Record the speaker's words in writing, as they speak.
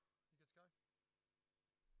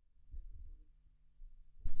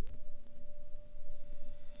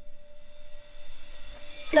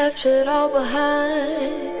left it all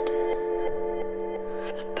behind.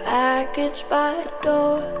 A package by the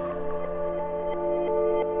door,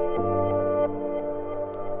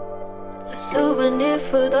 a souvenir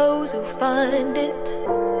for those who find it.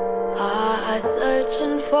 Are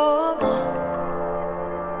searching for more?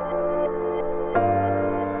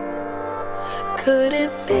 Could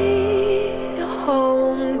it be a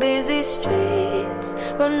home, busy streets,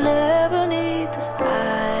 but never need the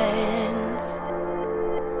signs?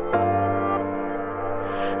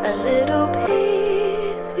 A little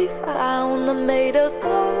piece we found that made us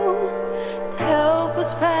whole, to help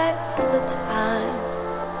us pass the time.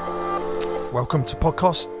 Welcome to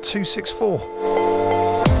podcast 264.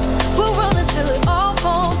 We'll run until it all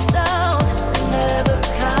falls down. Never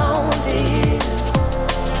count these.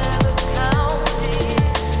 Never count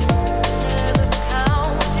these. Never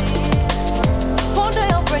count these. One day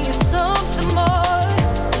I'll bring you something more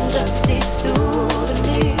than just these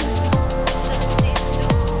souvenirs. Just these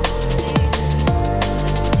souvenirs.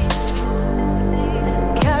 Just these souvenirs.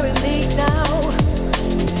 Carry me now.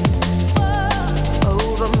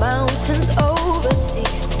 Over mountains, over sea.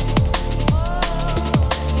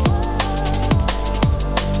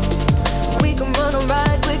 We can run a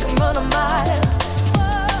ride, we can run a mile,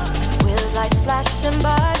 with lights flashing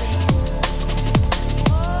by me.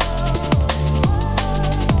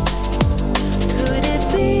 Could it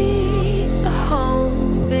be a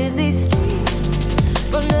home, busy streets,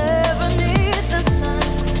 but never need the sun,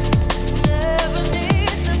 never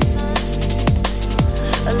need the sun.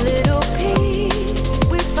 A little peace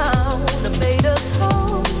we found that made us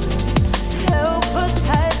whole, to help us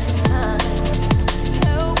pass the time,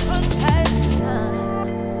 help us pass the time.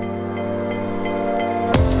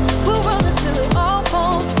 We'll run until it all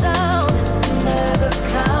falls down. Never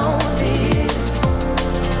count these,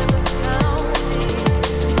 never count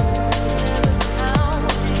these, never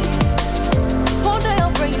count these. One day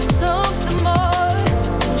I'll bring you something more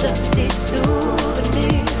than just these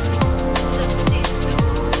souvenirs, just these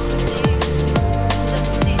souvenirs,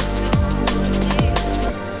 just these souvenirs.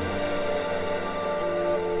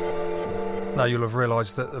 Now you'll have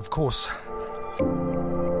realised that, of course,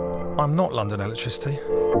 I'm not London Electricity.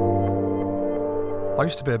 I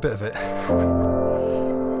used to be a bit of it.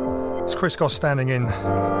 It's Chris Goss standing in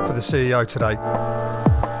for the CEO today,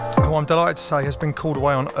 who I'm delighted to say has been called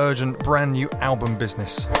away on urgent brand new album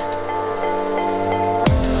business.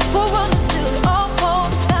 We'll run until it all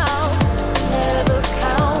falls down. Never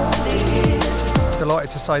count these.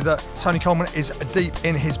 Delighted to say that Tony Coleman is deep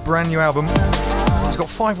in his brand new album. He's got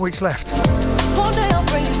 5 weeks left, One day I'll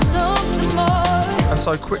bring you something more. and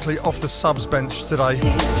so quickly off the subs bench today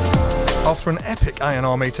after an epic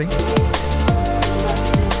A&R meeting.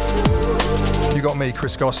 You got me,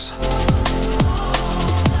 Chris Goss,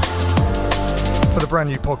 for the brand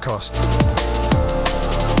new podcast.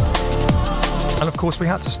 And of course we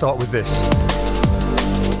had to start with this.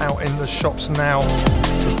 Out in the shops now,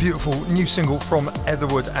 the beautiful new single from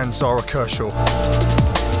Etherwood and Zara Kershaw.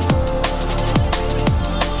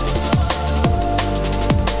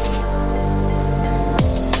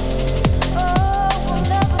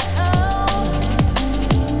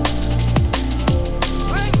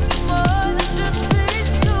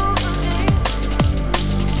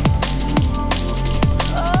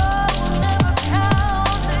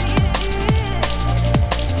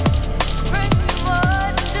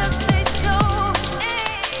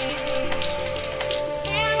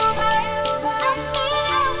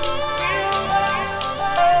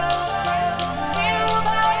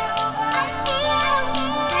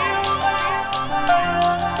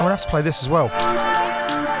 I'm going to have to play this as well.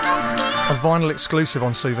 A vinyl exclusive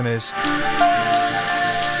on Souvenirs.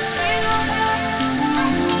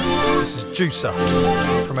 This is Juicer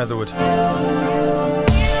from Etherwood.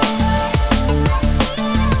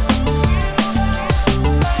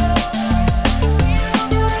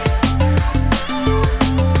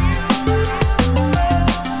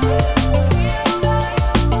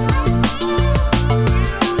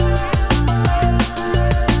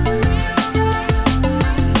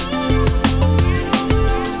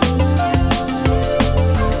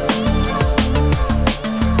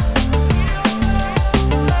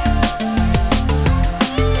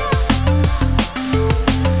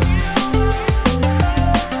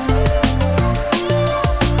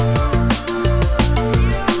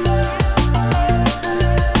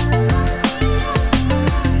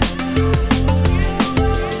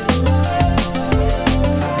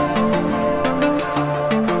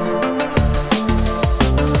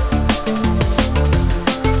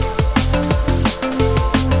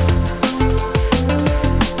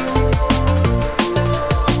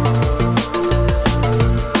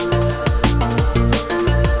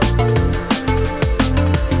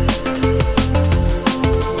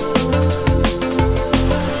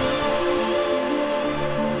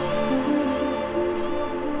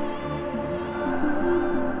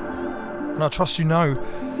 And I trust you know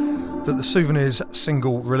that the Souvenirs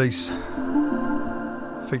single release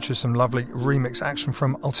features some lovely remix action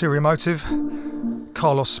from Ulterior Motive,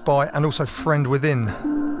 Carlos Spy, and also Friend Within.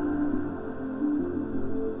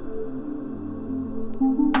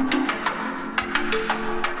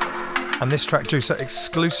 And this track, Juicer,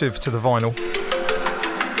 exclusive to the vinyl.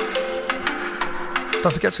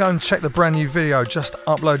 Don't forget to go and check the brand new video just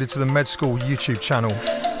uploaded to the Med School YouTube channel.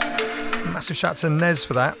 Massive shout to Nez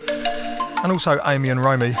for that, and also Amy and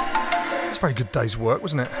Romy. It's a very good day's work,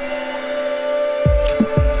 wasn't it?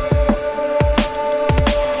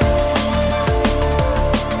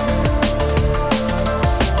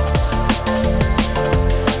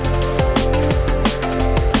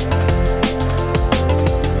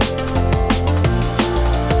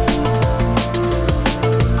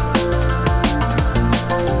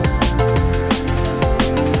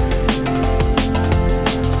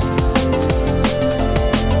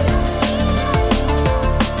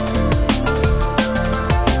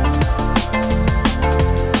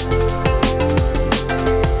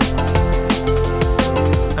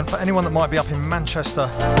 Anyone that might be up in Manchester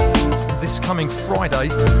this coming Friday,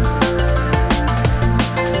 we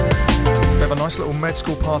have a nice little Med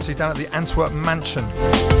School party down at the Antwerp Mansion.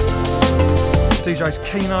 DJs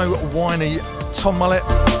Keno, Winey, Tom Mullet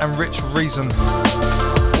and Rich Reason,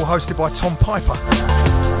 all hosted by Tom Piper.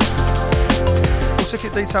 All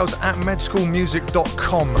ticket details at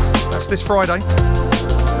medschoolmusic.com. That's this Friday.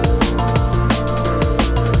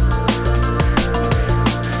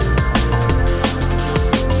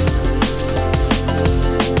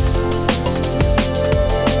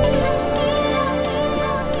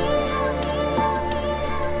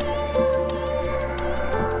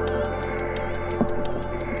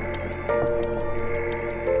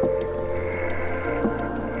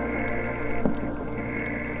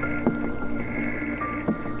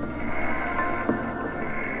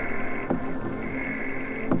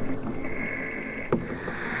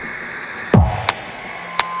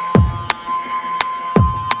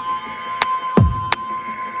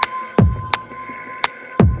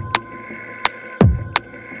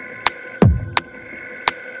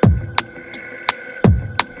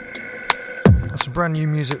 Brand new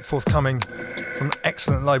music forthcoming from an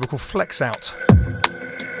excellent label called Flex Out.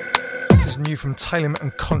 This is new from Taylor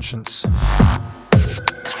and Conscience.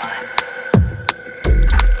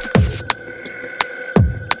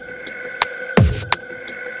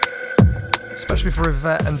 Especially for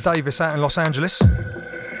Yvette and Davis out in Los Angeles.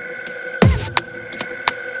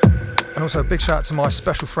 And also a big shout out to my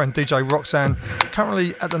special friend DJ Roxanne,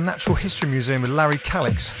 currently at the Natural History Museum with Larry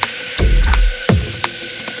Calix.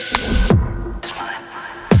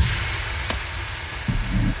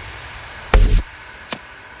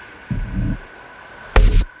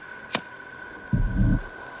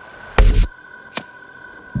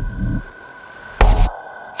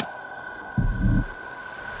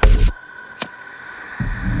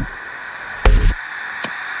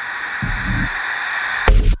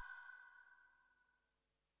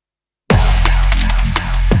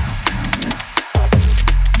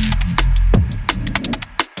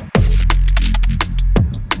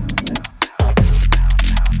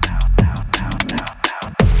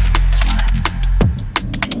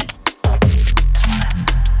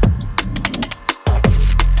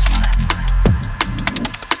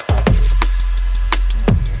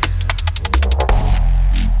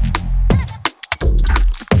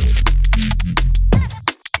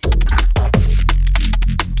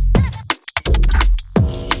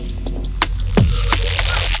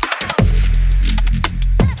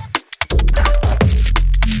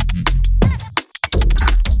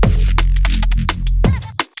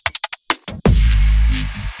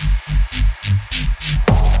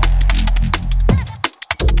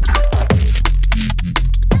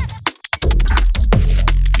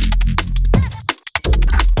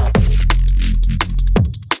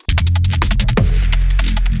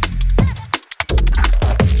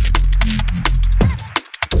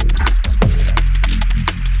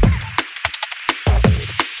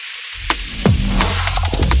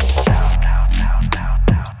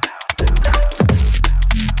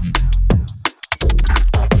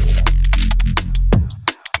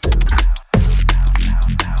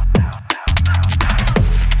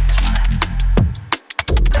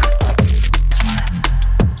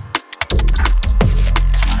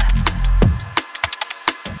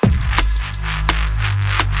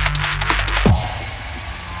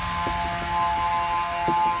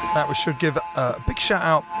 That we should give a big shout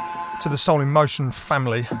out to the Soul in Motion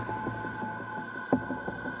family.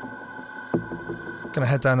 Gonna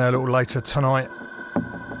head down there a little later tonight.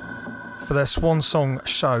 for their Swan Song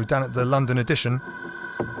show down at the London edition,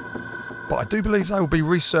 but I do believe they will be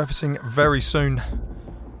resurfacing very soon.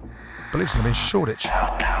 I believe it's going to be in Shoreditch.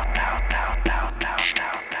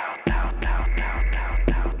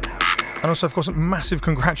 And also, of course, massive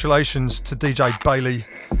congratulations to DJ Bailey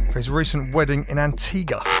for his recent wedding in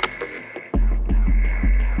Antigua.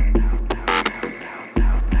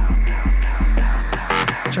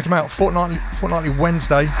 Check him out fortnightly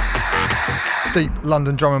Wednesday. Deep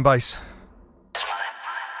London drum and bass.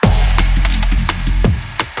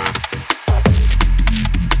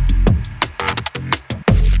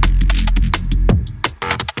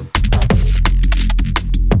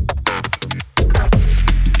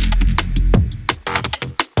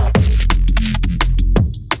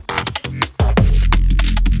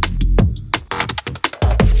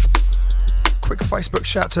 Facebook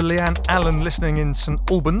shout to Leanne Allen listening in St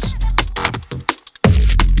Albans.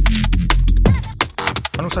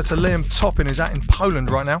 And also to Liam Toppin who's out in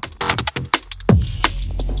Poland right now.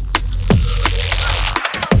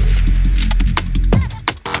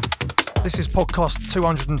 This is podcast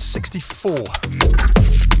 264.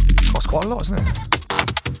 That's quite a lot, isn't it?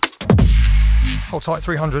 Hold tight,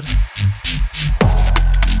 300.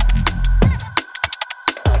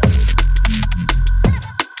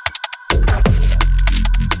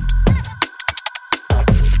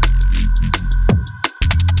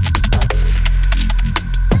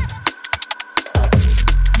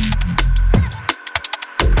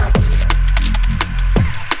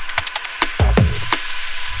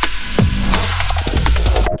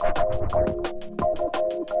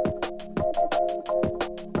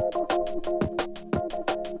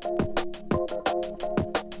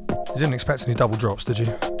 You didn't expect any double drops, did you?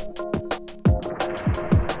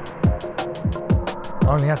 I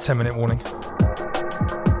only had 10-minute warning.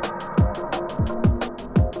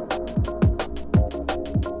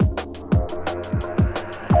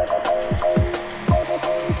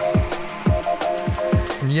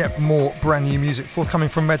 And yet more brand new music forthcoming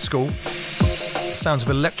from Med School. The sounds of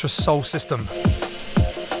Electra Soul System.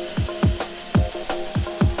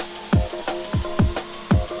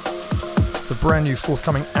 The brand new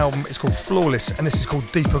forthcoming album is called Flawless, and this is called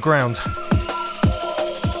Deeper Ground.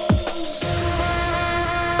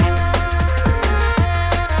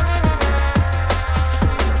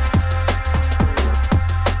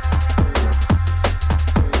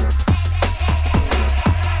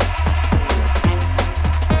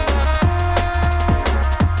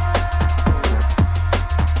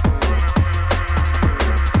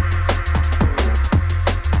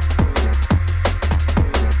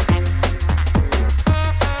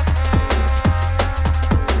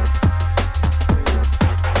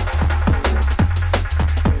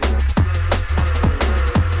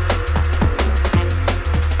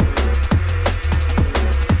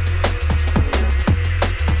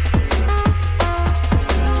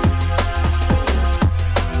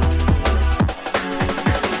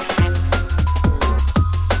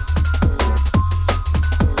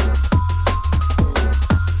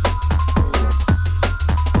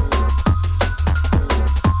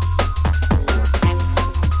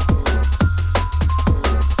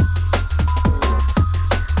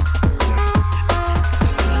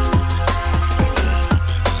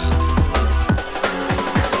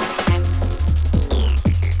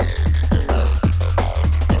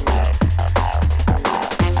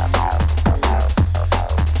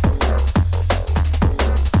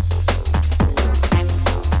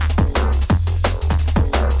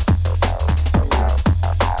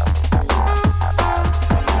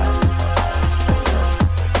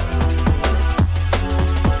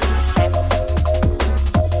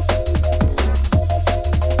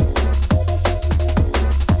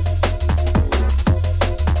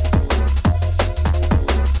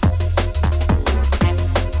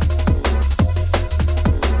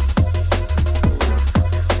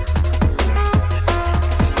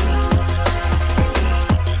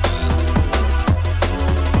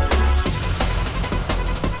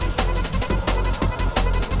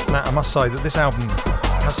 I must say that this album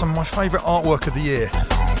has some of my favourite artwork of the year,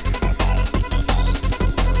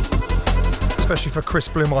 especially for Chris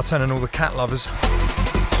Blumartin and all the cat lovers.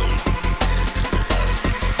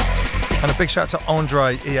 And a big shout to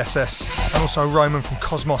Andre ESS and also Roman from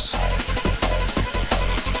Cosmos.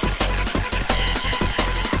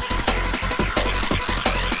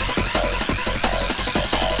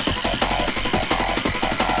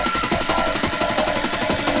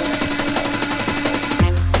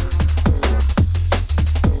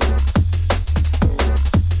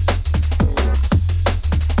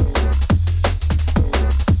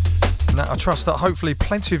 I trust that hopefully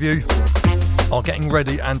plenty of you are getting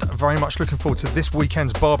ready and very much looking forward to this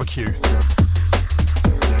weekend's barbecue.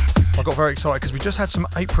 I got very excited because we just had some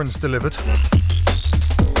aprons delivered.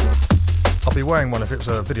 I'll be wearing one if it was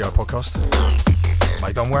a video podcast.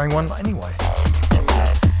 Maybe I'm wearing one anyway.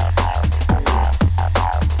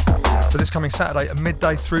 But this coming Saturday at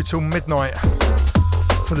midday through till midnight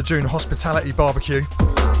for the June Hospitality Barbecue.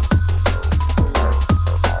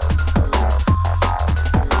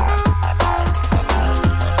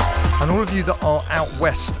 And all of you that are out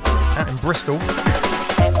west, out in Bristol,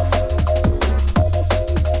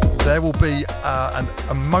 there will be an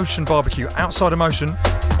Emotion barbecue outside Emotion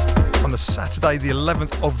on the Saturday the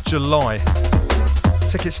 11th of July.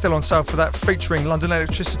 Tickets still on sale for that, featuring London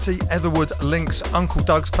Electricity, Etherwood, Lynx, Uncle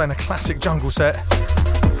Doug's playing a classic jungle set,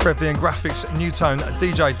 Fred V and Graphics, Newtone,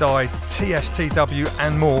 DJ Dye, TSTW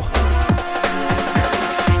and more.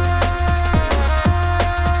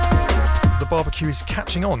 The barbecue is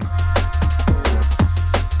catching on.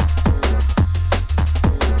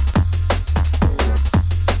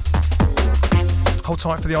 Hold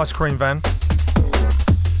tight for the ice cream van.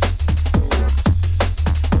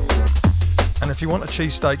 And if you want a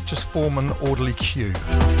cheesesteak, just form an orderly queue.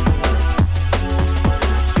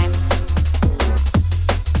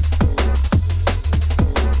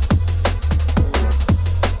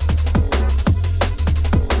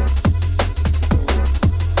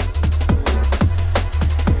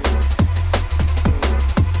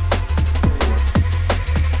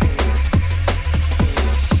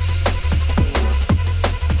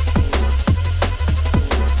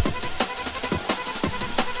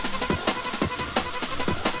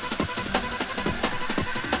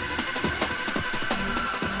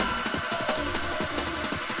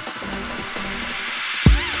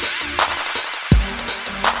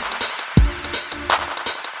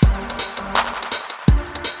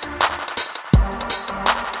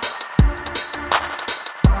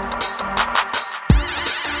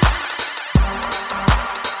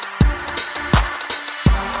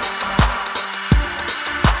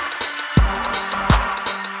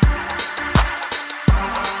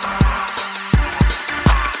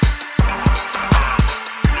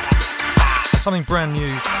 Something brand new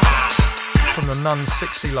from the Nun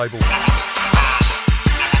 60 label.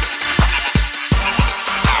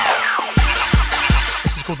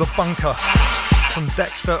 This is called The Bunker from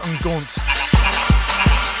Dexter and Gaunt.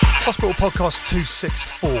 Hospital Podcast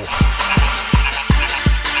 264.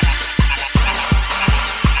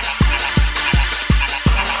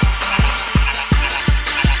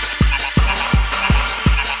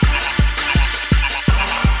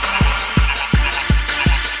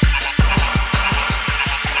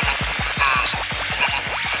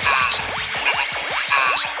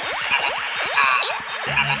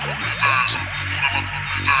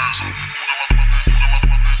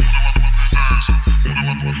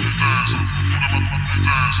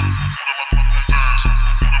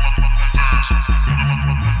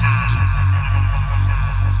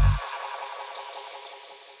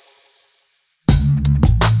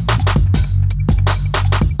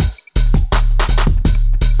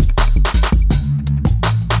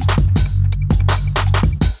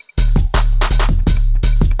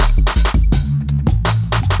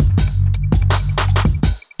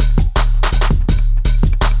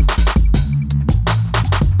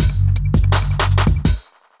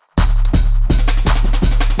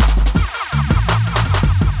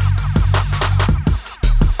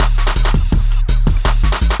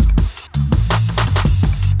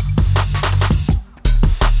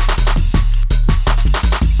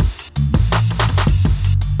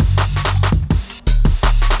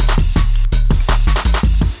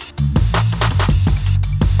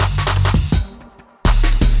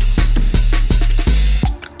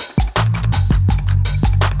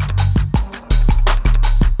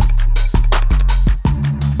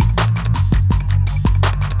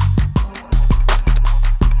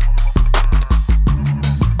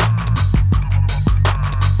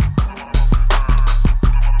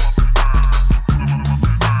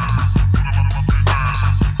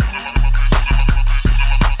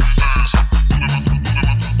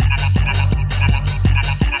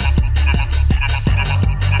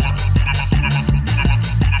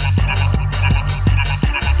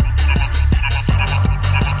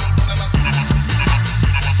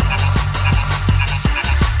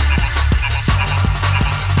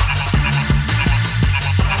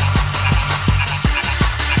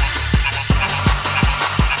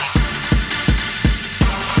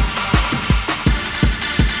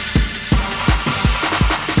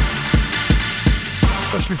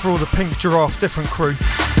 For all the Pink Giraffe Different crew.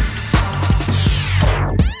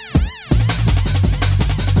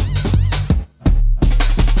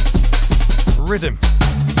 rhythm.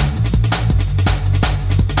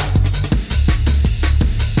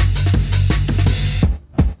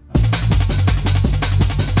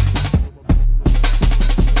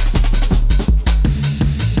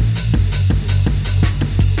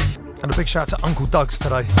 And a big shout out to Uncle Doug's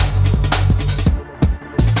today.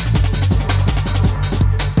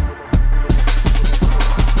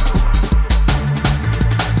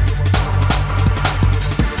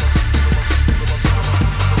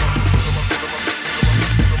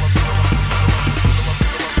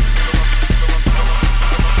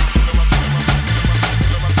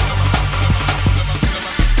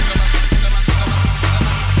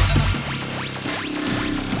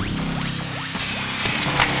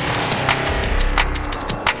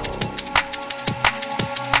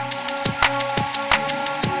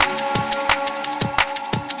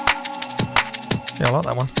 Yeah, I like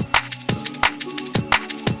that one.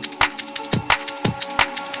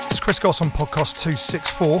 It's Chris Goss on podcast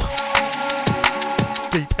 264.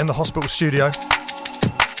 Deep in the hospital studio.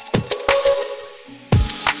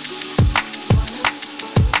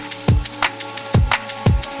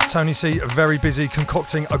 Tony C, very busy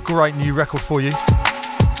concocting a great new record for you.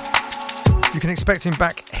 You can expect him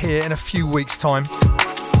back here in a few weeks' time.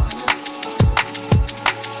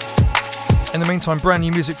 In the meantime, brand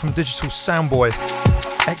new music from Digital Soundboy.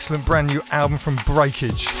 Excellent brand new album from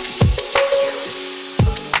Breakage.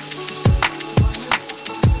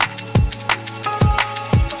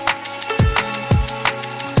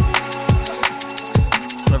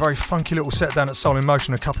 And a very funky little set down at Soul in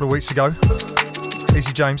Motion a couple of weeks ago.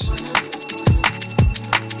 Easy James.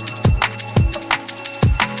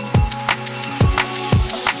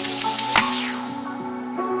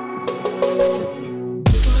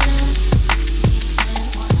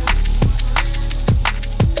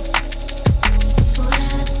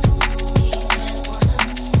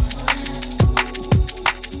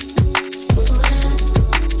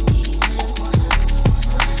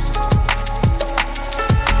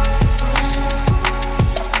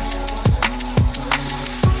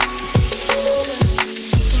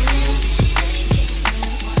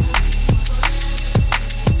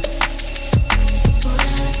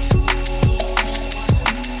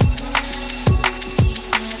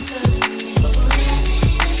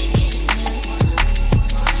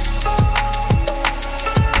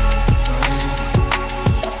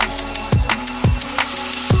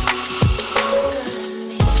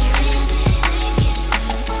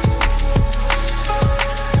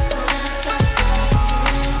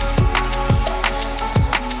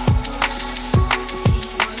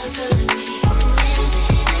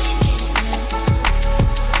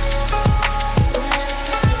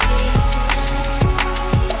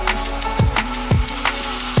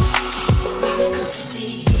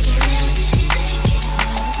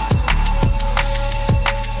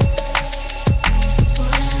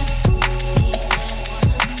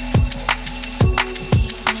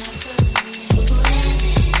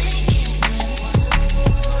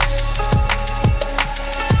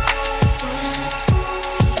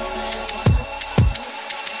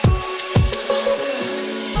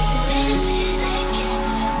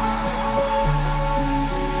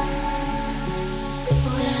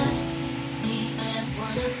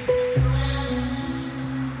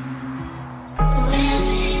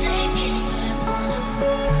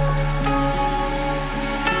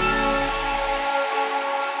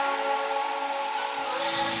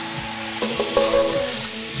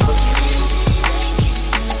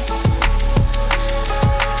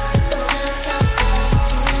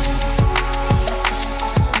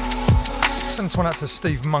 One out to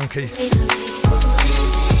Steve Monkey.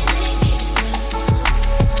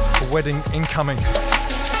 A wedding incoming. And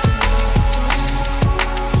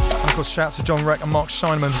of course, shout out to John Reck and Mark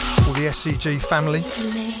Scheineman, all the SCG family.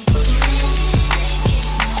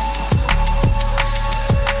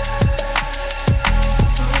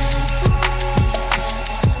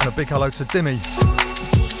 And a big hello to Dimmy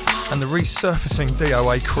and the resurfacing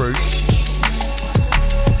DOA crew.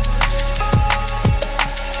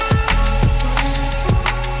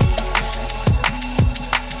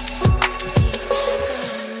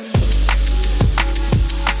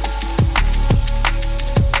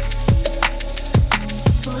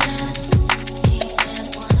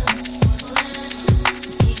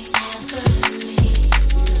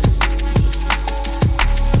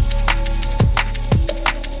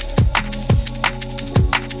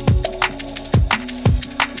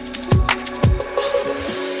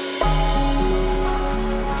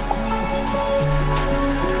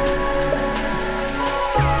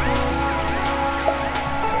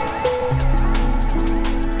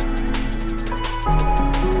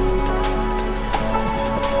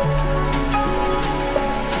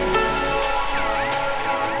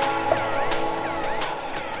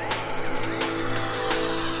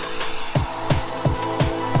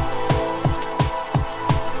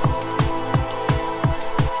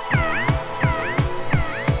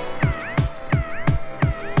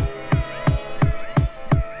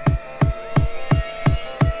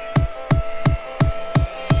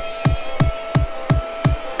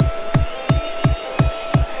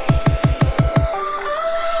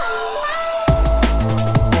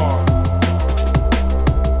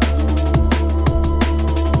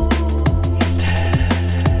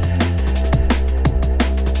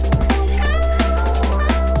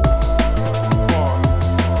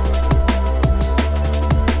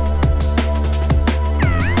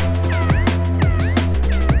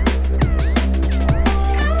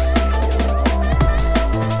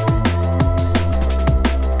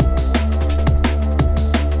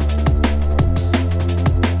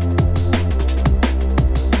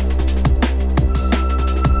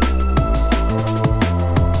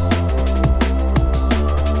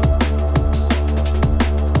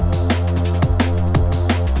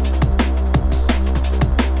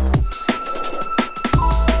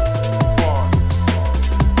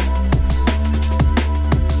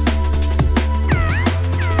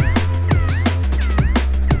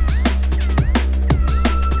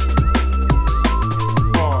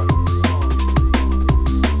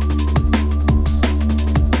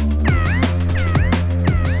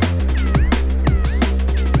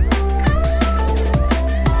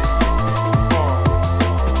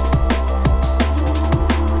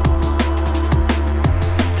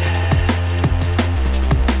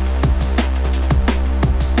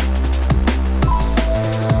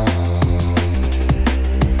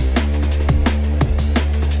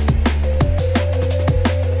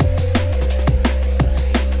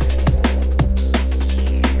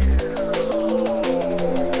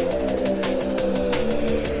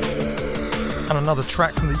 another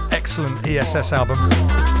track from the excellent ESS album.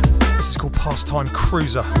 This is called Pastime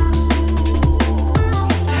Cruiser.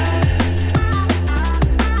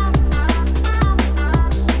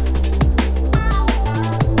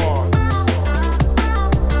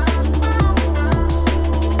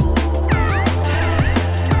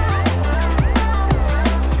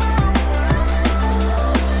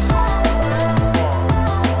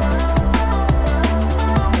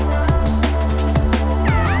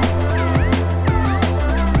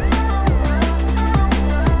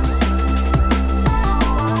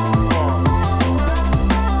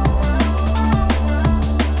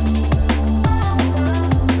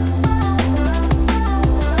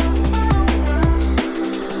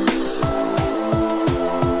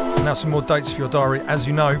 Some more dates for your diary. As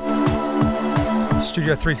you know,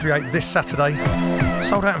 Studio 338 this Saturday,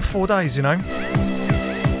 sold out in 4 days, you know.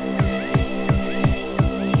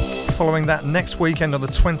 Following that, next weekend on the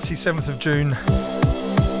 27th of June,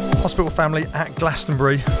 Hospital Family at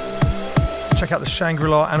Glastonbury. Check out the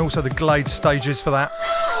Shangri-La and also the Glade stages for that.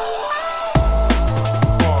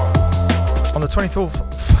 On the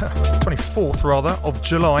 24th rather, of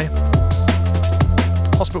July,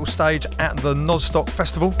 Hospital stage at the Nostock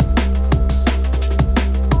Festival.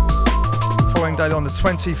 Following day on the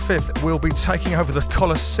 25th, we'll be taking over the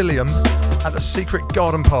Colosseum at the Secret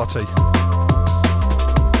Garden Party.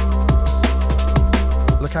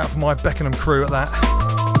 Look out for my Beckenham crew at that.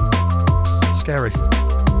 Scary.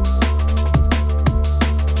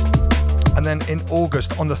 And then in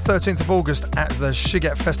August, on the 13th of August at the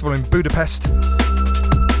Sziget Festival in Budapest.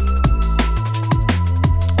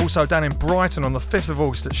 Also down in Brighton on the 5th of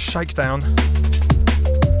August at Shakedown.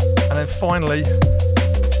 And then finally,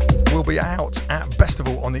 we'll be out at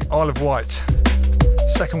Bestival on the Isle of Wight.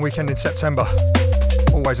 Second weekend in September.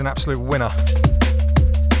 Always an absolute winner.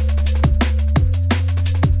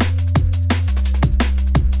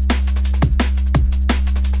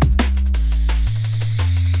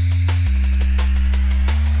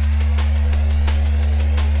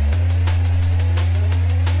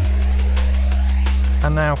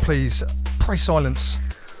 And now please pray silence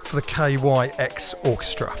for the KYX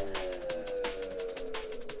Orchestra.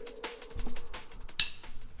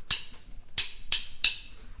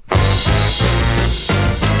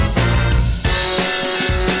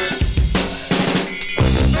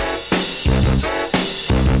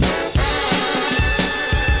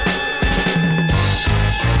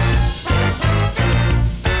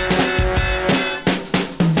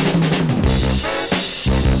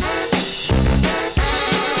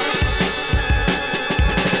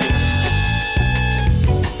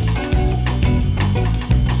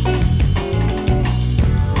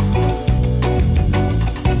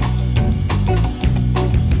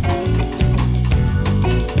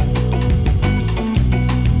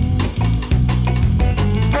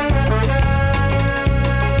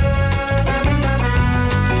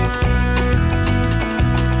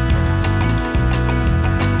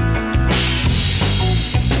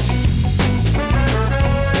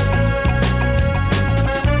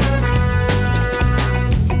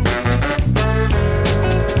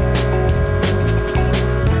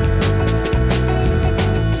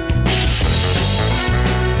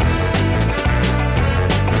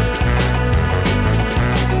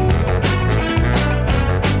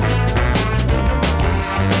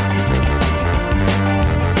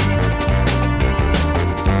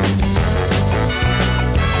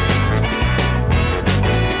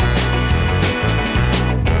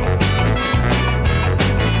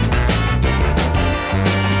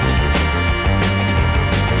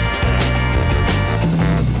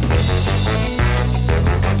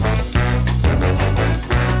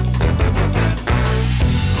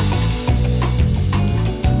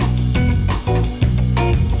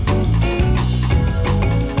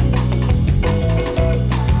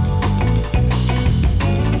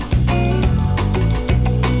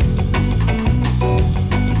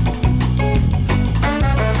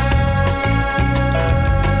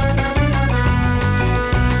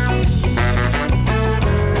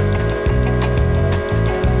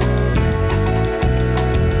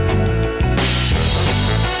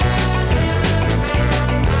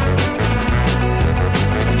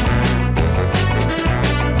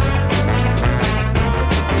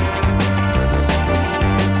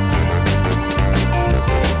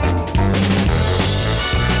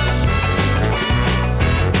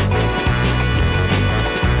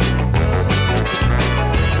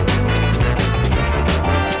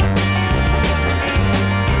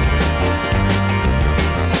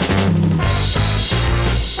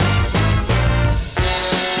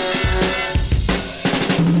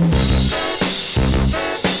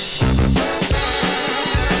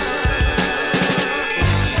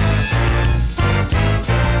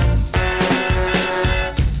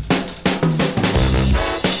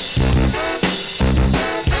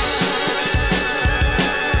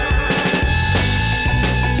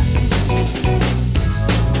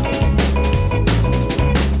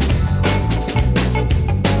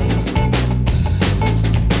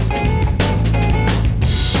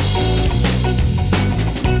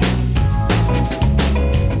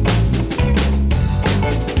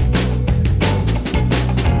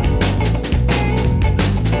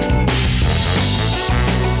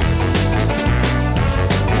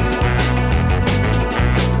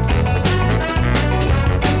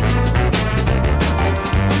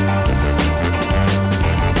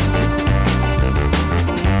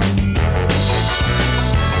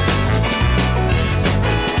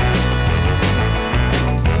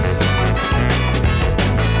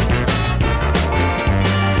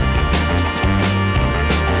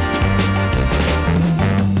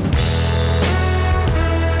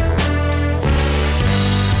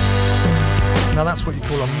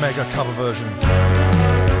 a mega cover version.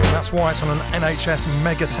 And that's why it's on an NHS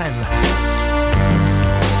Mega 10.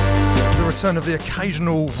 The return of the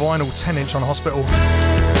occasional vinyl 10-inch on Hospital.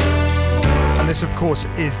 And this, of course,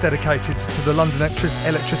 is dedicated to the London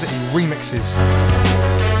Electricity remixes.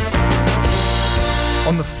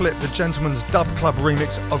 On the flip, the Gentleman's Dub Club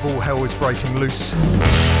remix of All Hell Is Breaking Loose.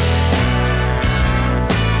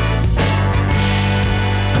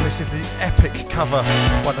 And this is the epic cover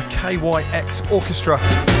by the KYX Orchestra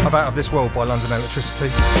of Out of This World by London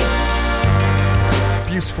Electricity.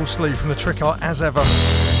 Beautiful sleeve from the Trick Art as ever.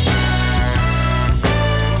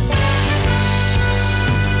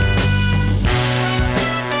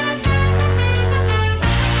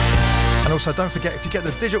 And also don't forget, if you get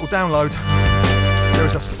the digital download, there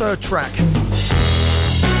is a third track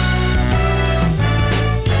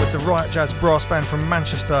with the Riot Jazz Brass Band from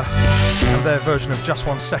Manchester and their version of Just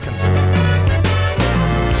 1 Second.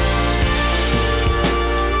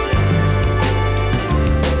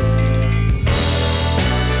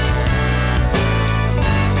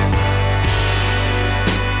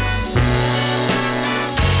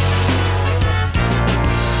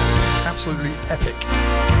 Absolutely epic.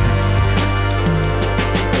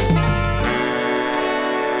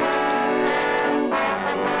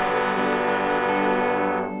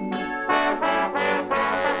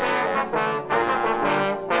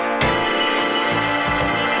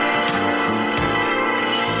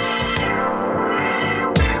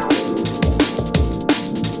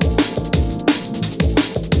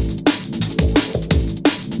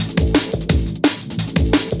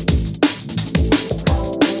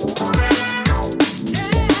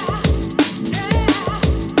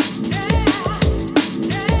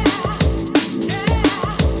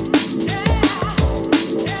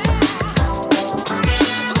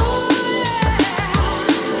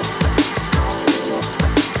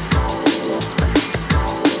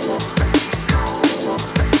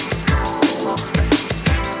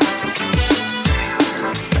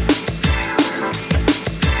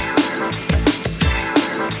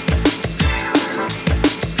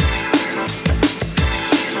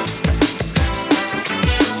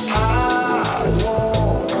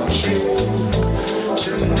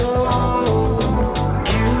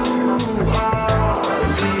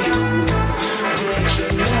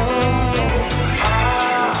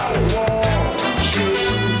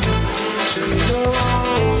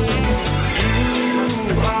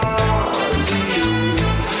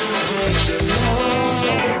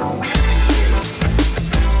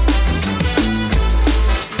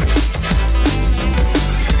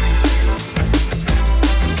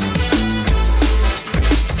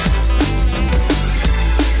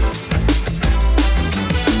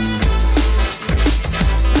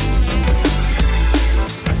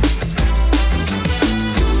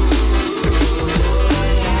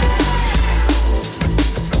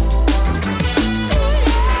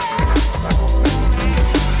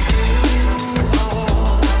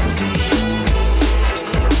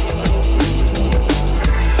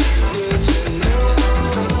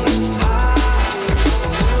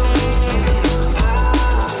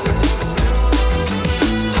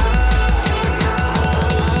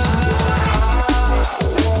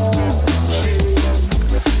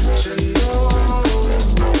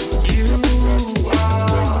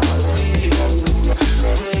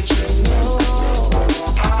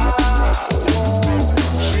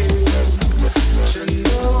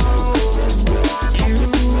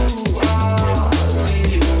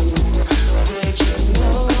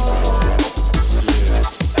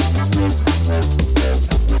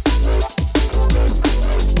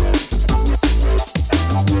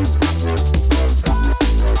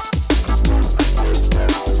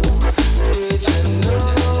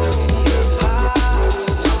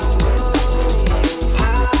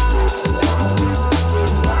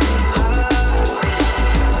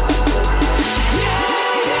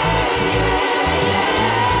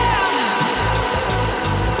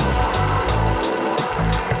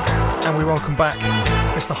 Back,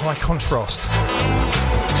 Mr. High Contrast,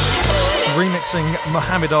 remixing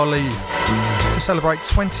Muhammad Ali to celebrate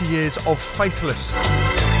 20 years of Faithless.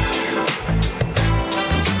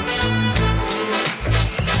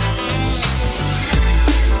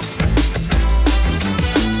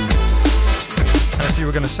 And if you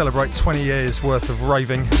were going to celebrate 20 years worth of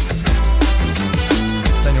raving,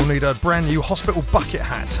 then you'll need a brand new hospital bucket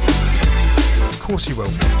hat. Of course you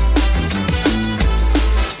will.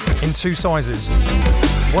 In 2 sizes,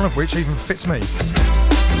 one of which even fits me.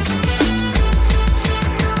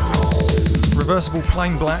 Reversible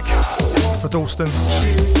plain black for Dalston,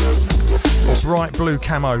 or bright blue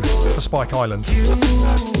camo for Spike Island.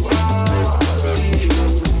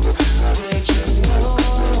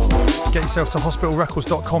 Get yourself to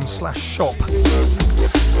hospitalrecords.com/shop.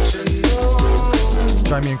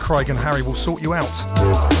 Jamie and Craig and Harry will sort you out.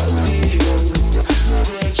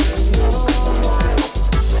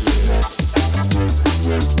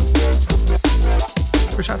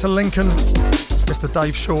 Big shout out to Lincoln, Mr.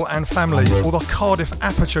 Dave Shaw and family, all the Cardiff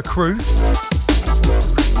Aperture crew.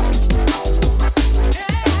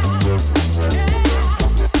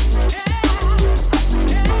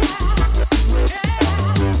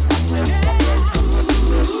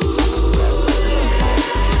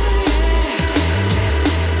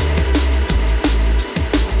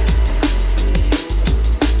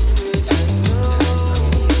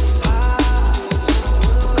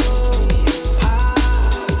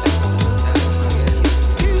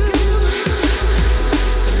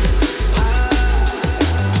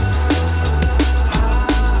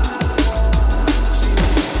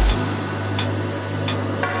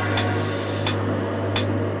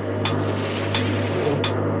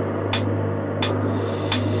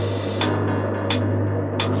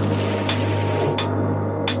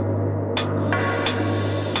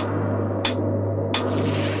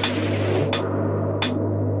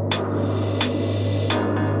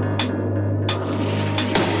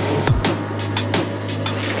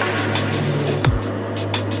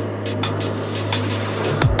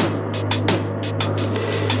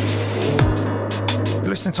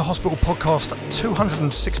 To Hospital Podcast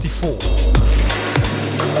 264.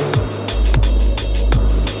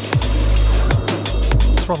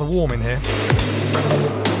 It's rather warm in here.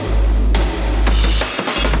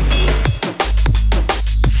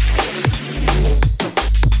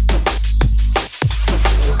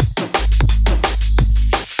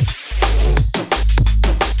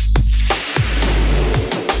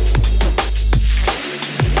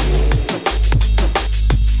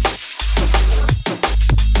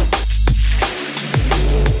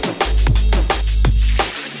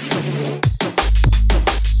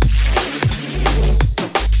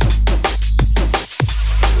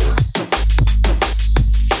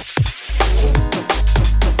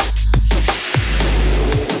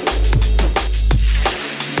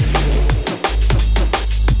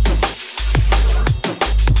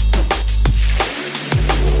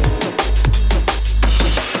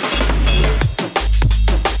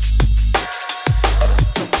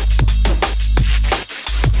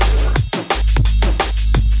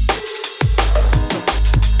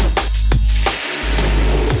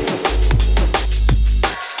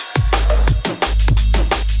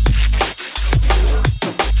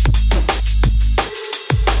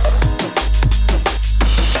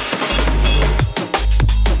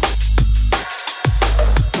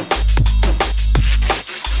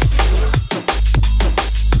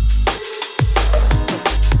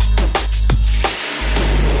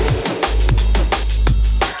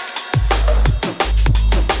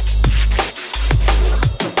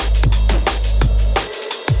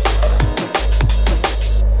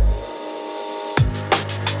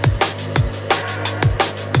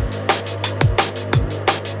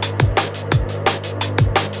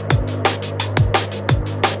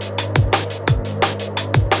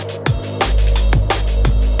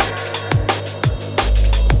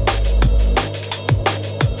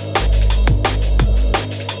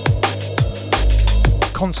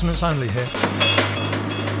 Consonants only here.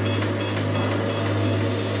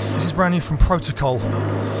 This is brand new from Protocol,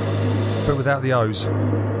 but without the O's.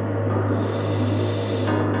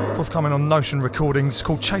 Forthcoming on Notion Recordings,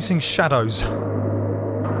 called Chasing Shadows.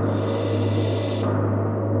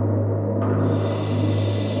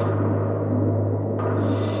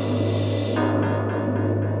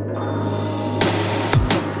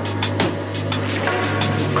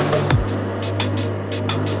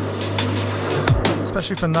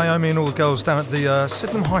 Especially for Naomi and all the girls down at the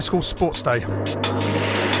Sydenham High School Sports Day. They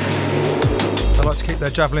like to keep their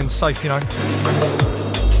javelins safe, you know.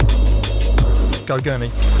 Go Gurney.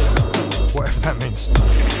 Whatever that means.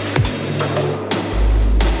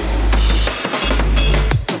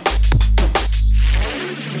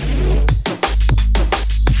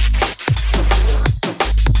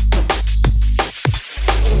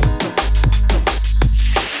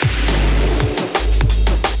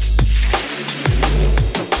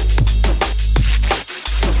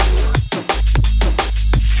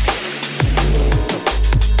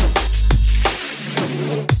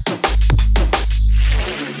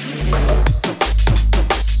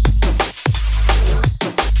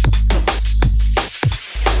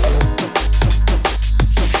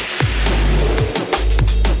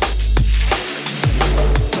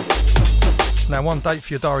 Now, one date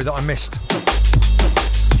for your diary that I missed.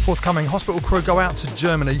 Forthcoming, Hospital Crew go out to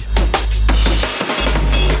Germany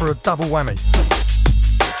for a double whammy.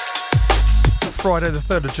 Friday the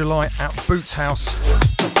 3rd of July at Boots House,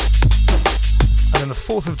 and then the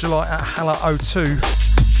 4th of July at Hala O2,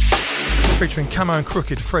 featuring Camo and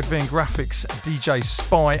Crooked, Fred V and Graphics, DJ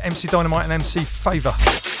Spy, MC Dynamite and MC Favour.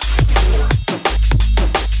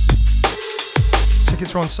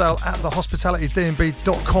 Tickets are on sale at the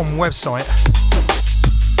hospitalitydnb.com website,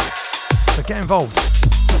 so get involved.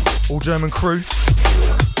 All German crew,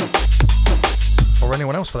 or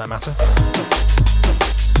anyone else for that matter.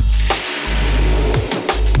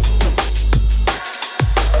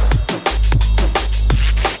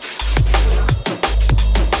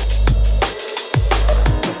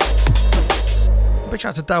 Big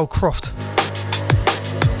shout out to Dale Croft.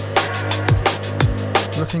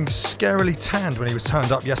 Looking scarily tanned when he was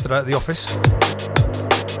turned up yesterday at the office.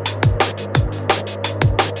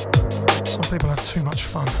 Some people have too much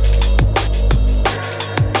fun.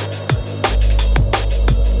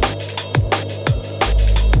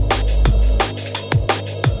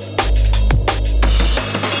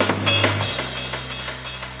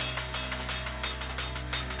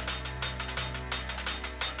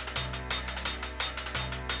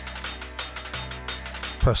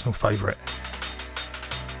 Personal favourite.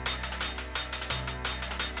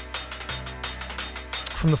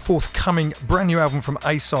 From the forthcoming brand new album from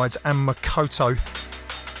A-Sides and Makoto.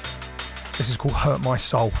 This is called Hurt My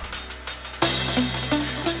Soul.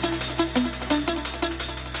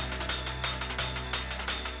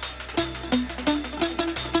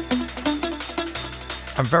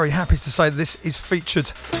 I'm very happy to say that this is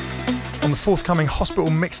featured on the forthcoming Hospital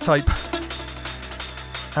mixtape,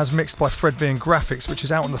 as mixed by Fred V and Graphics, which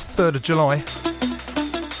is out on the 3rd of July.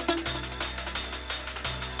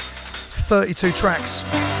 32 tracks.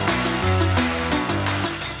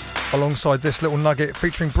 Alongside this little nugget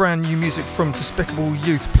featuring brand new music from Despicable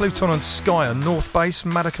Youth, Pluton and Skyer, North Base,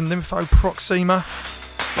 Madoc and Nympho, Proxima,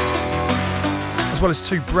 as well as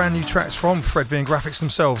 2 brand new tracks from Fred V and Graphics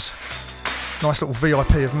themselves. Nice little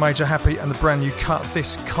VIP of Major Happy and the brand new cut,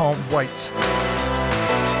 This Can't Wait.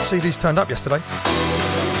 CDs turned up yesterday.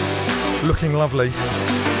 Looking lovely.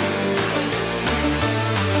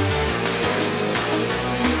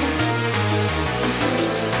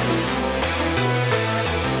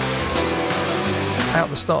 Out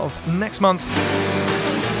the start of next month.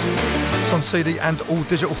 It's on CD and all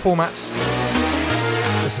digital formats.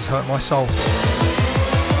 This has Hurt My Soul.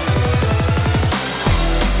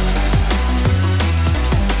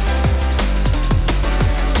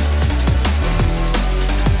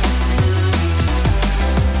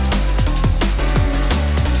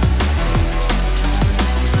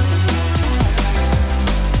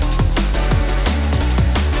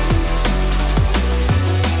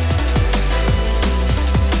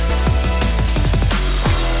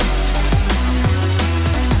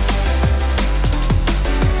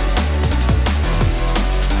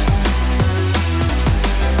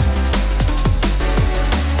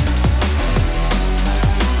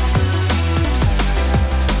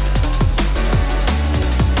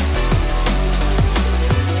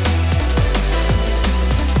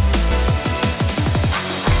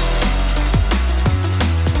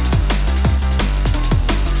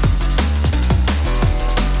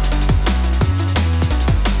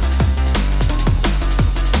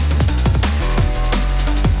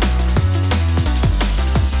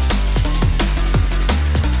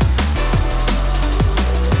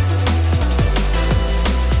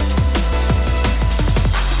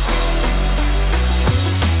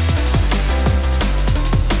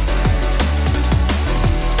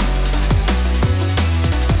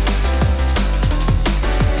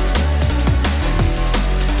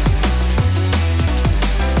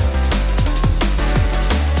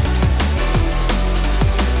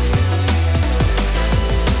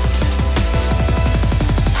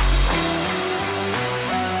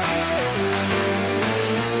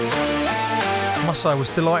 I was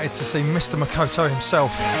delighted to see Mr. Makoto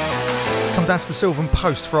himself come down to the Sylvan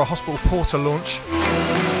Post for our Hospital Porter launch.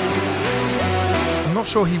 I'm not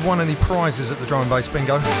sure he won any prizes at the Drum and Bass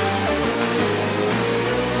Bingo.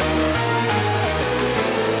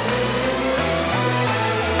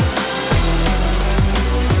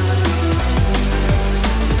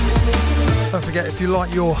 Don't forget, if you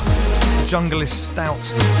like your Junglist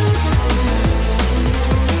stout,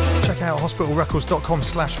 check out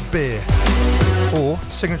hospitalrecords.com/beer or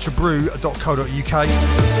signaturebrew.co.uk.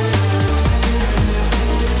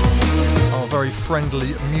 Our very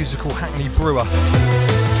friendly musical Hackney brewer.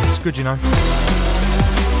 It's good, you know.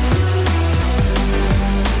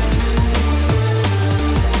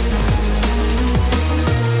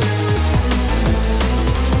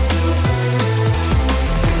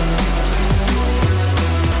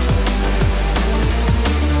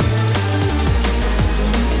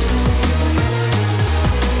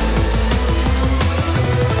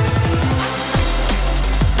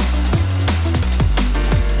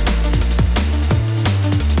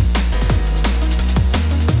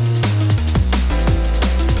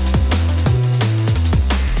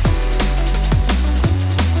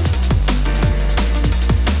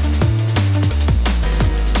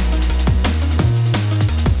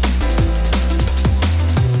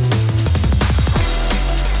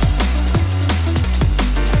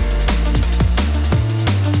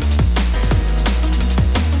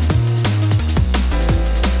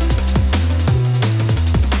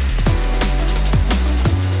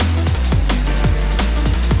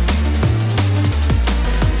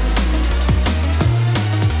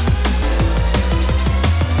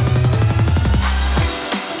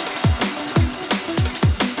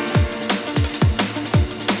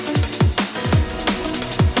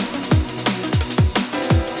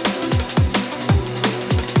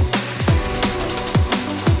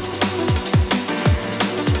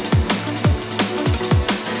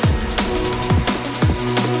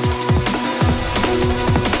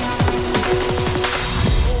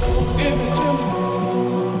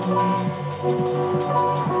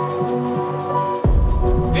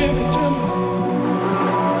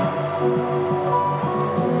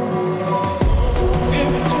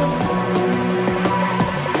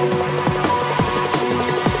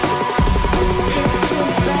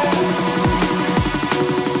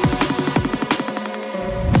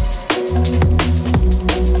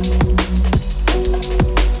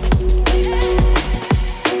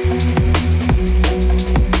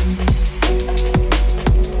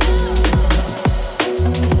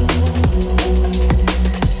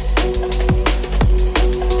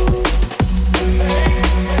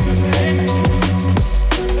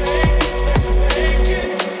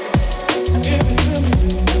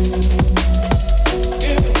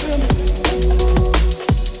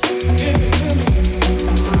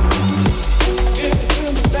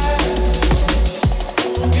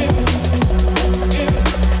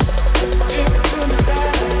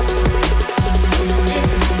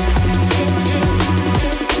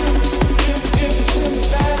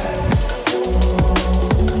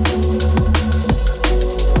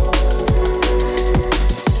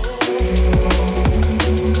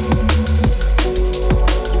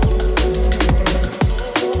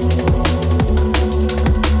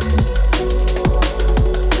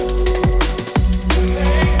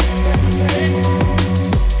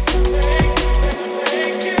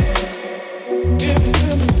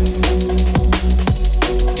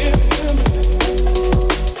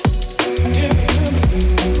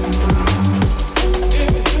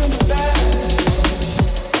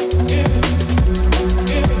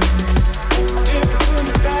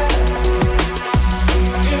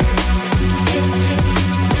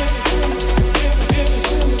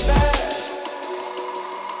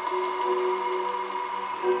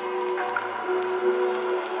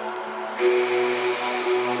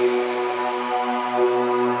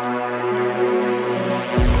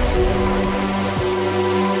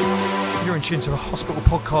 in tune to the Hospital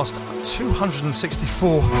Podcast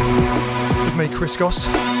 264 with me, Chris Goss,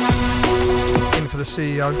 in for the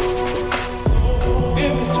CEO.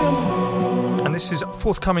 And this is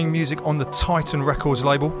forthcoming music on the Titan Records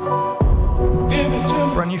label.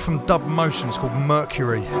 Brand new from Dub Motion, it's called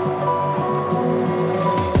Mercury.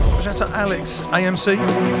 Shout out to Alex AMC,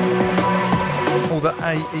 all the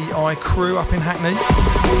AEI crew up in Hackney.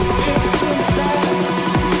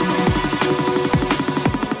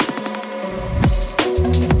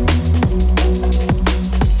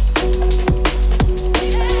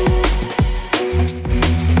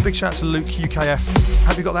 Big shout out to Luke UKF.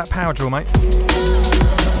 Have you got that power drill, mate?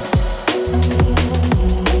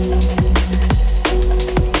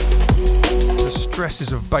 The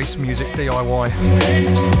stresses of bass music DIY.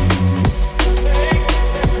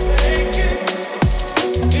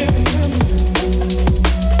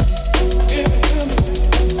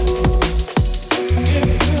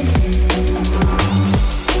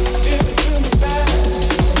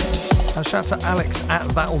 Shout out to Alex at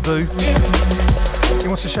That'll Do. He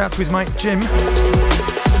wants to shout to his mate Jim.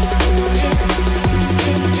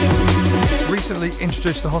 Recently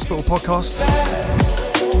introduced to the Hospital Podcast.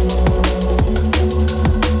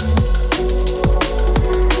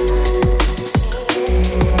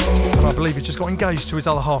 And I believe he just got engaged to his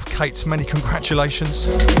other half, Kate. Many congratulations.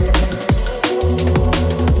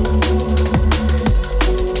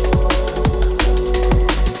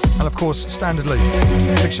 And of course, standardly,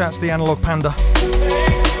 big shout out to the Analog Panda.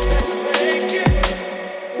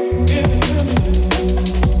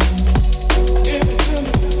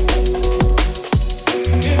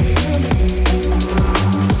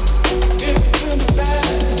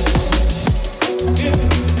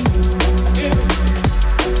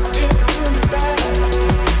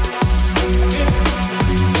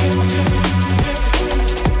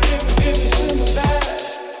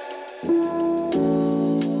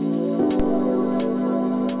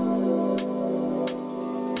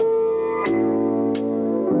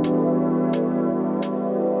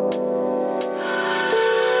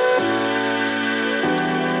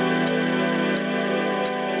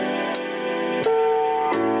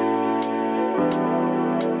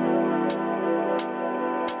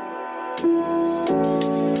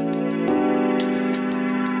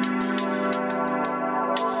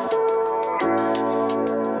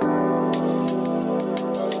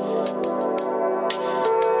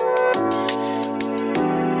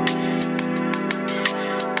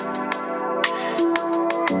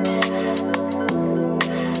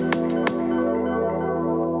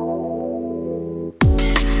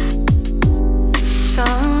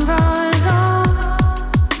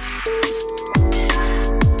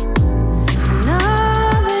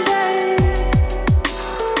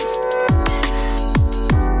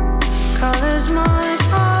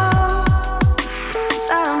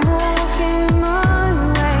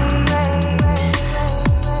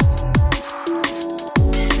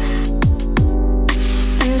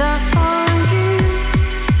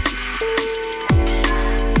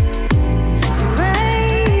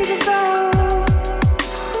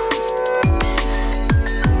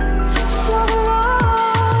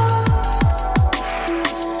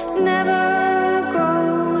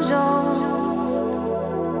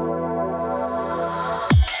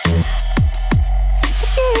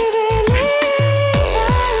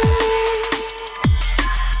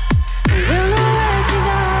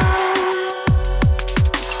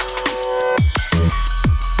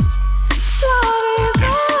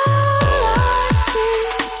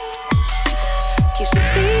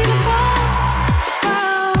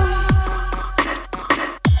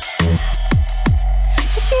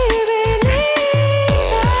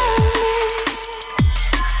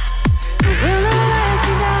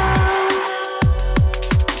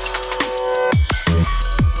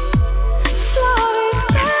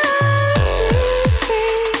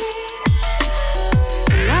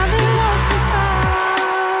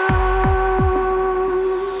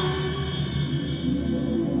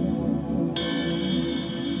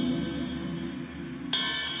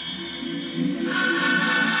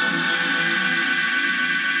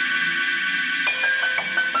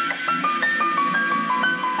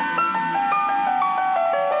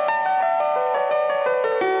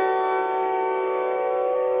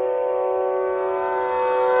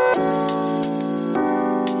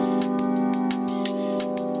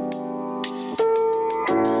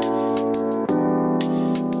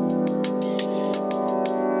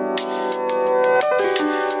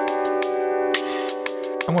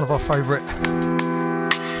 And one of our favourite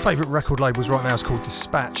record labels right now is called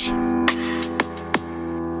Dispatch. And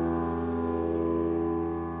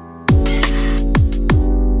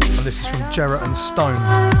This is from Jarrett and Stone,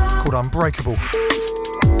 called Unbreakable.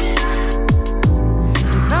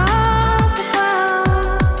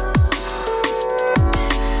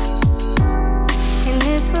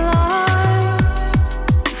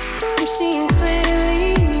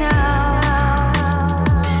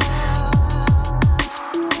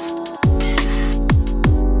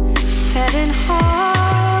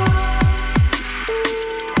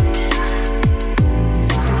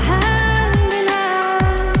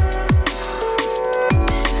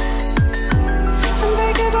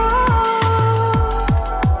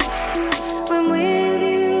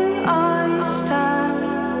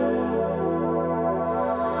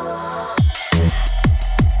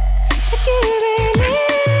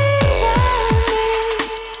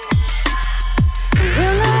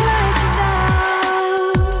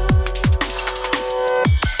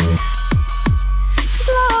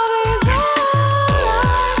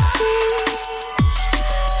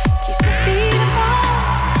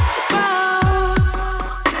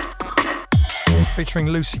 Featuring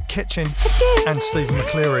Lucy Kitchen and Stephen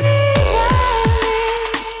McCleary.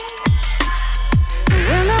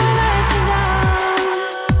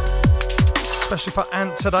 Especially for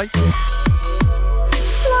Ant today.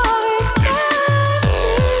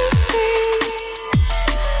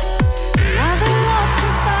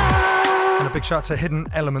 And a big shout out to Hidden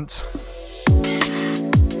Element.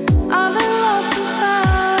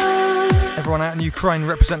 Everyone out in Ukraine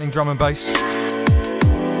representing drum and bass.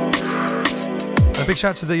 A big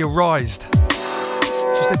shout out to the Arised.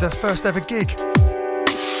 Just did their first ever gig.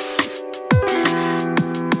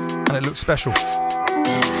 And it looks special.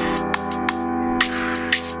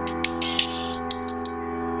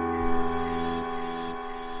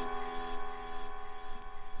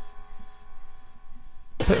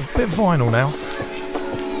 Bit of vinyl now.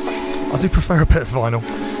 I do prefer a bit of vinyl.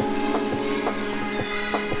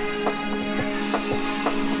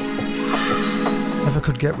 Never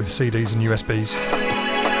could get with CDs and USBs.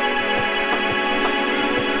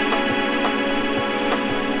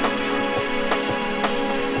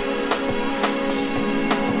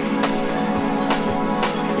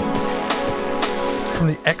 From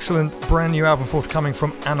the excellent brand new album forthcoming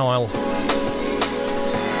from Anile,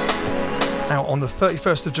 out on the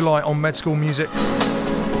 31st of July on Med School Music.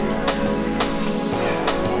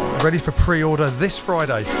 Ready for pre-order this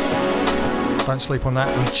Friday. Don't sleep on that,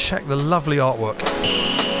 and check the lovely artwork.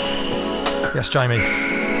 Yes, Jamie.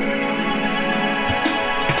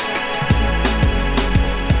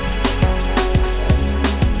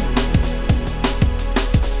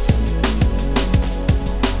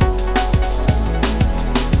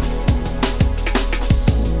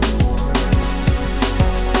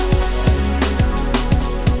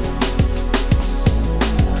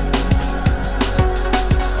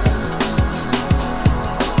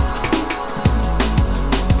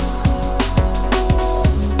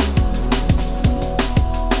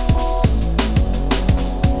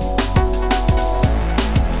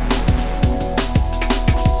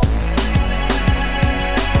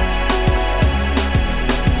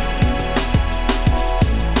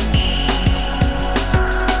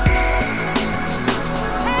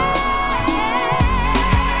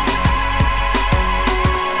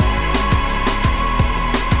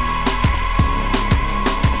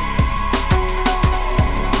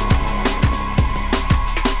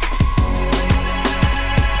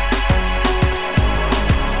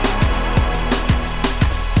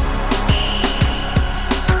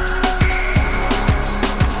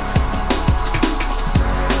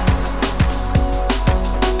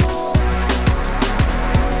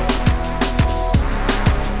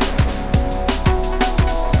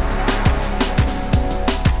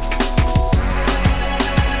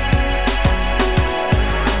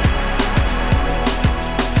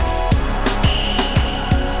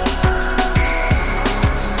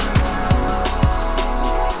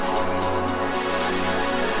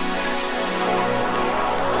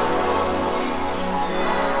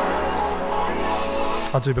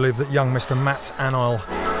 I do believe that young Mr. Matt Anile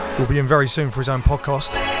will be in very soon for his own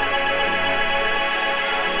podcast.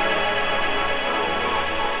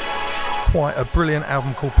 Quite a brilliant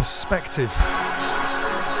album called Perspective.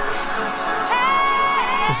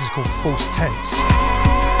 This is called False Tense.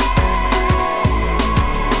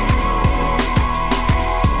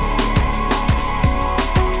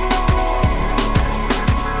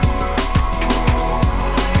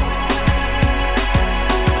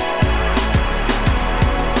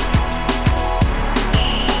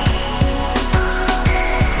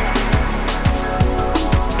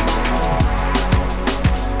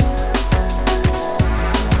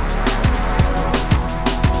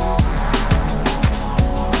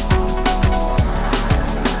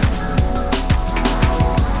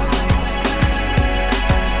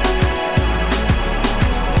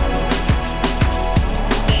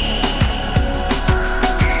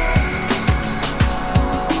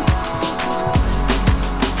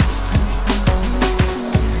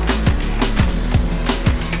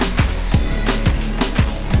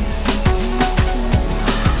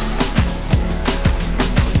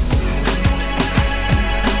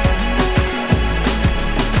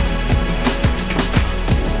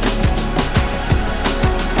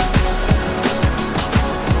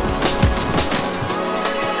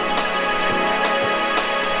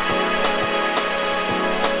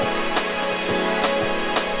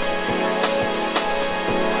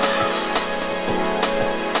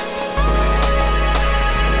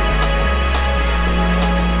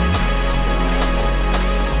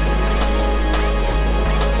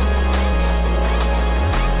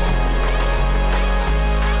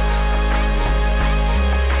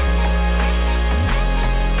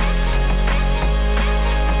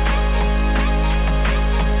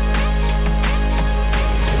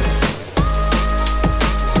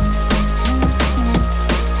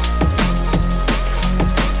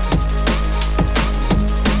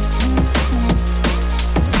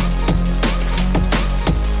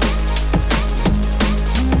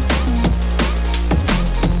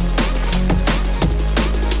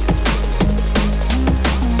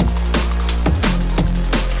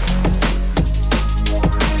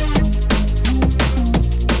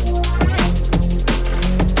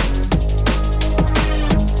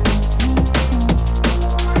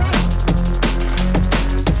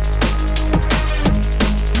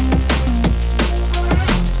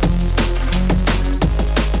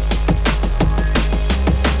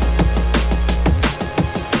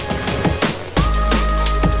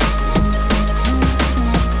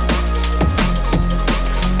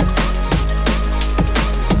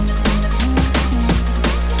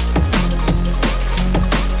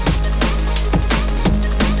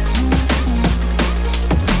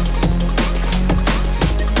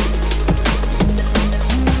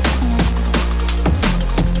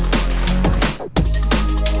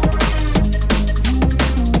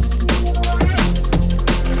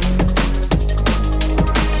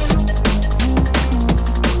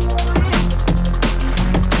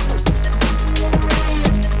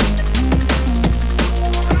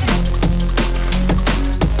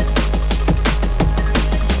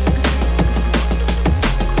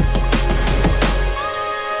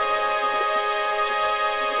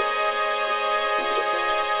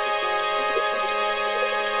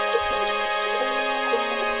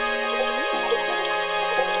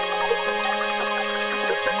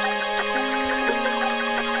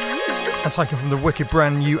 and taken from the wicked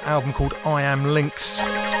brand new album called I Am Links.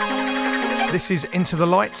 This is Into the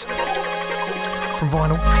Light from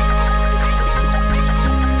vinyl.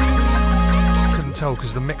 Couldn't tell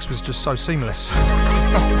because the mix was just so seamless.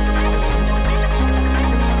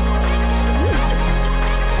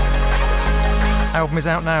 Album is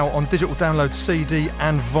out now on digital download, CD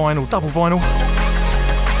and vinyl, double vinyl.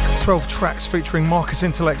 12 tracks featuring Marcus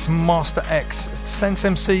Intellect's Master X, Sense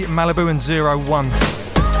MC, Malibu and 01.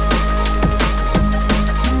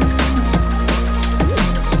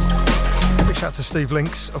 Big shout to Steve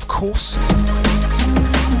Links, of course.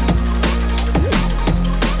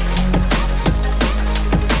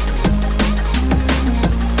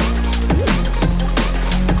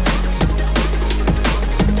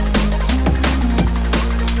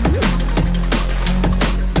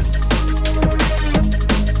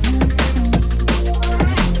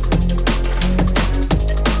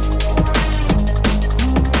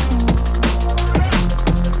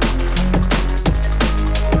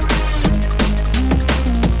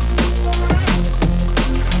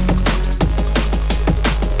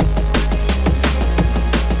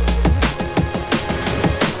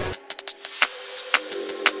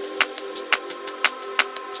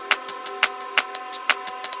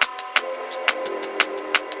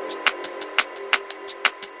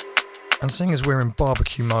 And seeing as we're in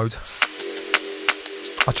barbecue mode,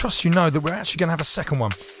 I trust you know that we're actually going to have a second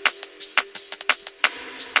one.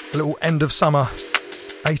 A little end of summer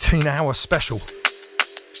 18-hour special.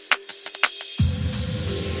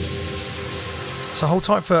 So hold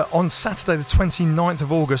tight for on Saturday the 29th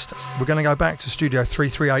of August, we're going to go back to Studio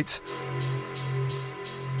 338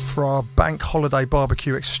 for our bank holiday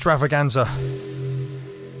barbecue extravaganza.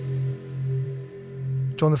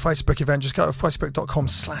 Join the Facebook event, just go to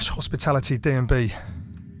facebook.com/hospitalitydnb.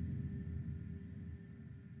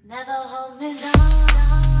 Never hold me down.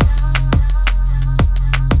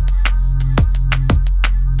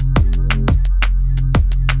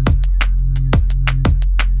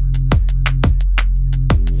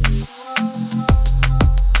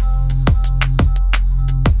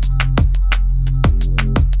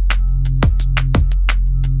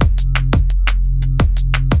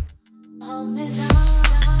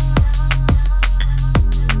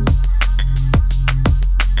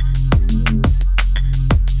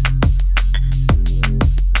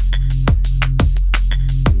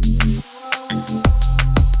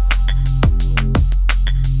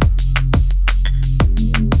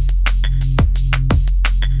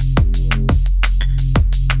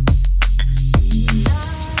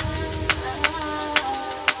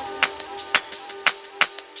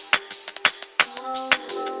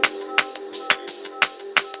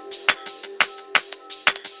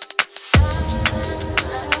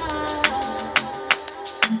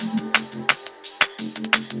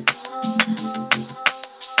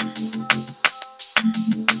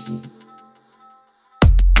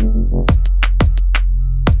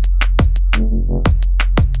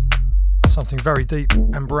 Something very deep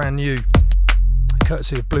and brand new,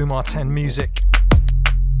 courtesy of Blue Martin Music.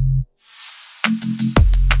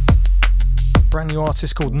 Brand new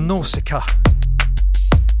artist called Nausicaa,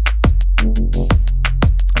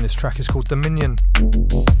 and this track is called Dominion.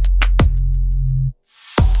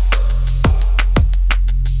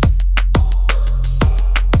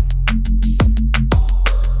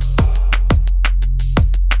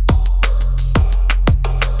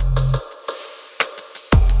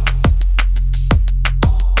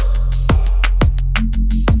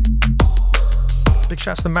 Big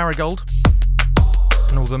shouts to Marigold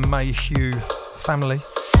and all the Mayhew family.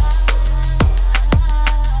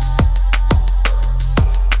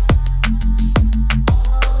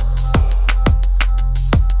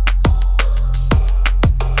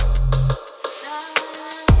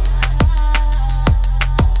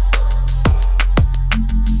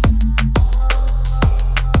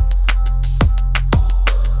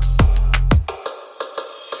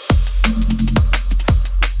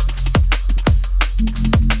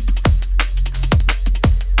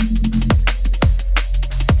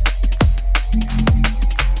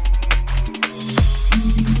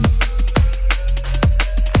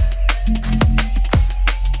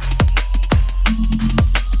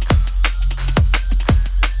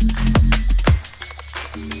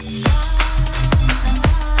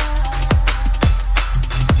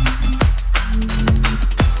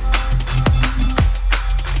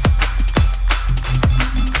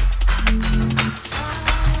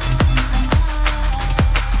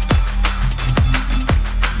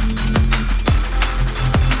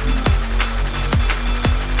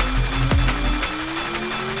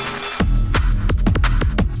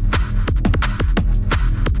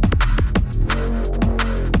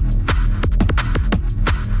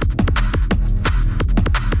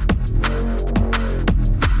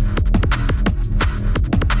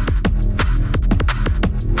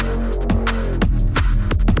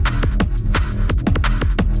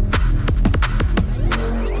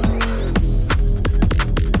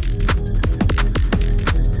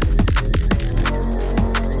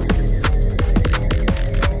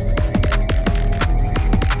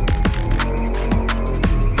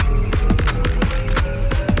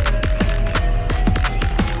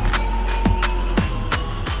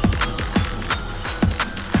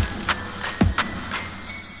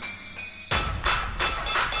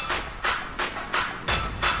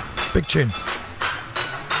 tune.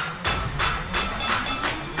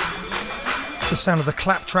 The sound of the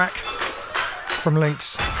clap track from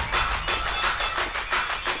Lynx.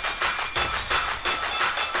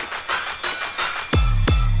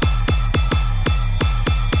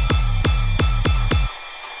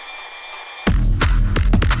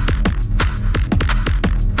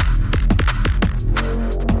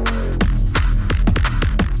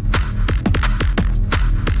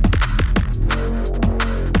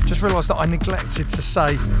 Realised that I neglected to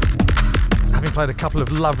say, having played a couple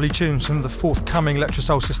of lovely tunes from the forthcoming Electro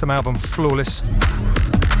Soul System album Flawless,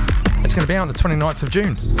 it's going to be out on the 29th of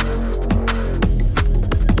June.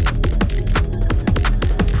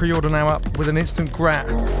 Pre-order now up with an instant grat,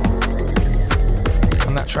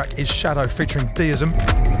 and that track is Shadow featuring Deism,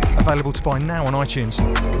 available to buy now on iTunes.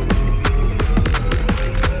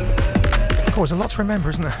 Of course, a lot to remember,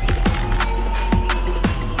 isn't there?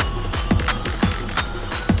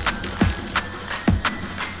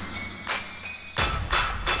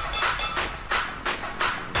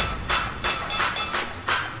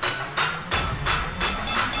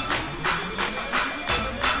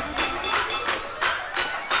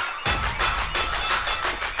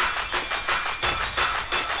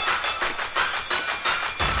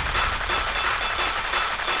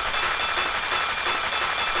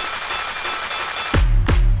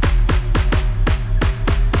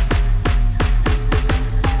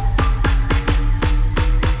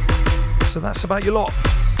 So that's about your lot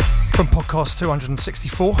from podcast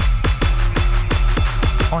 264.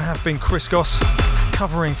 I have been Chris Goss,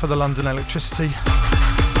 covering for the London Electricity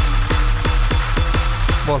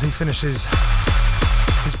while he finishes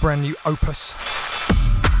his brand new opus.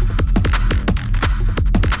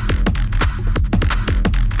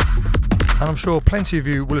 And I'm sure plenty of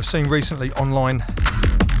you will have seen recently online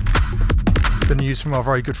the news from our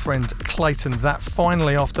very good friend Clayton that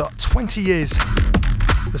finally, after 20 years,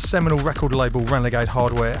 the seminal record label Renegade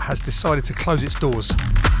Hardware has decided to close its doors,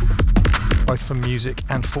 both for music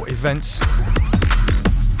and for events.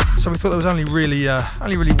 So we thought there was only really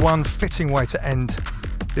one fitting way to end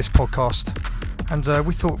this podcast, and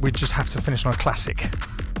we thought we'd just have to finish on a classic.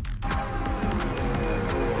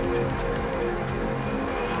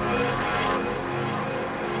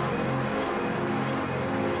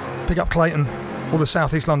 Big up Clayton, all the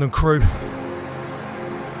South East London crew.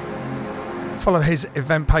 Follow his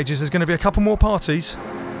event pages. There's going to be a couple more parties,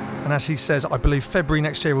 and as he says, I believe February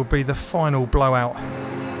next year will be the final blowout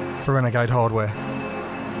for Renegade Hardware.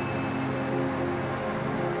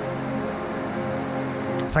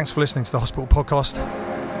 Thanks for listening to the Hospital Podcast.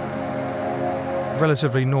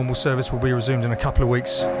 Relatively normal service will be resumed in a couple of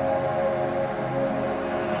weeks,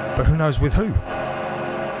 but who knows with who?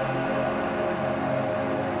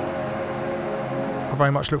 I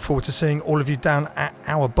very much look forward to seeing all of you down at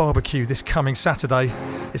our barbecue this coming Saturday.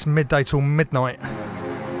 It's midday till midnight.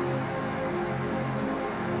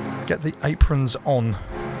 Get the aprons on.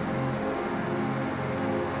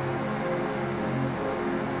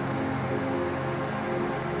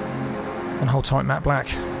 And hold tight, Matt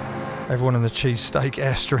Black. Everyone in the cheesesteak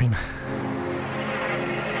airstream.